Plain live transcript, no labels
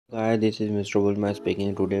Hi, this is Mr. Bulma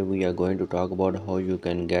speaking. Today we are going to talk about how you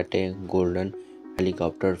can get a golden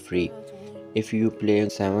helicopter free. If you play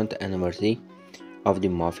 7th anniversary of the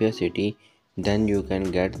Mafia city, then you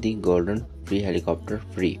can get the golden free helicopter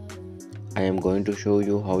free. I am going to show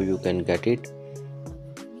you how you can get it.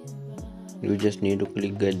 You just need to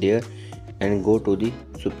click there and go to the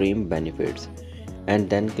Supreme Benefits and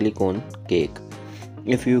then click on Cake.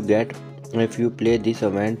 If you get if you play this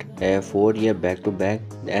event 4 year back to back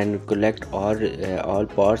and collect all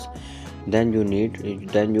parts, then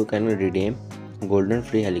you can redeem golden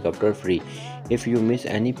free helicopter free. If you miss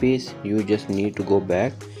any piece, you just need to go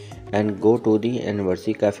back and go to the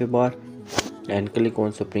anniversary cafe bar and click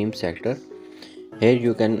on Supreme sector. Here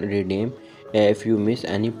you can redeem if you miss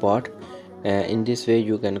any part. In this way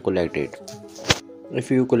you can collect it. If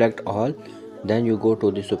you collect all, then you go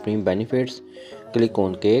to the Supreme Benefits, click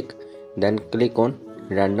on Cake, then click on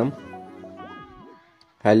Random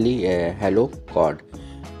Hello card,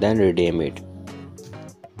 then redeem it.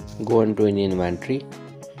 Go into the inventory,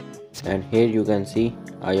 and here you can see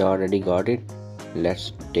I already got it.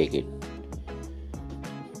 Let's take it.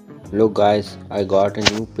 Look guys, I got a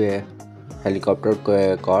new pair helicopter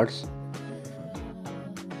cards.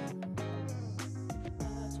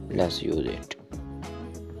 Let's use it.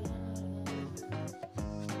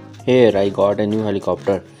 Here I got a new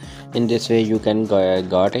helicopter. In this way you can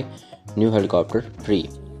got a new helicopter free.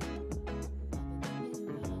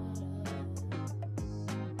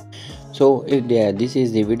 So if this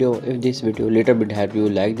is the video, if this video little bit help you,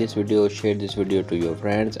 like this video, share this video to your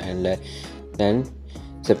friends, and then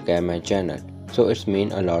subscribe my channel. So it's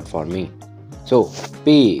mean a lot for me. So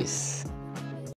peace.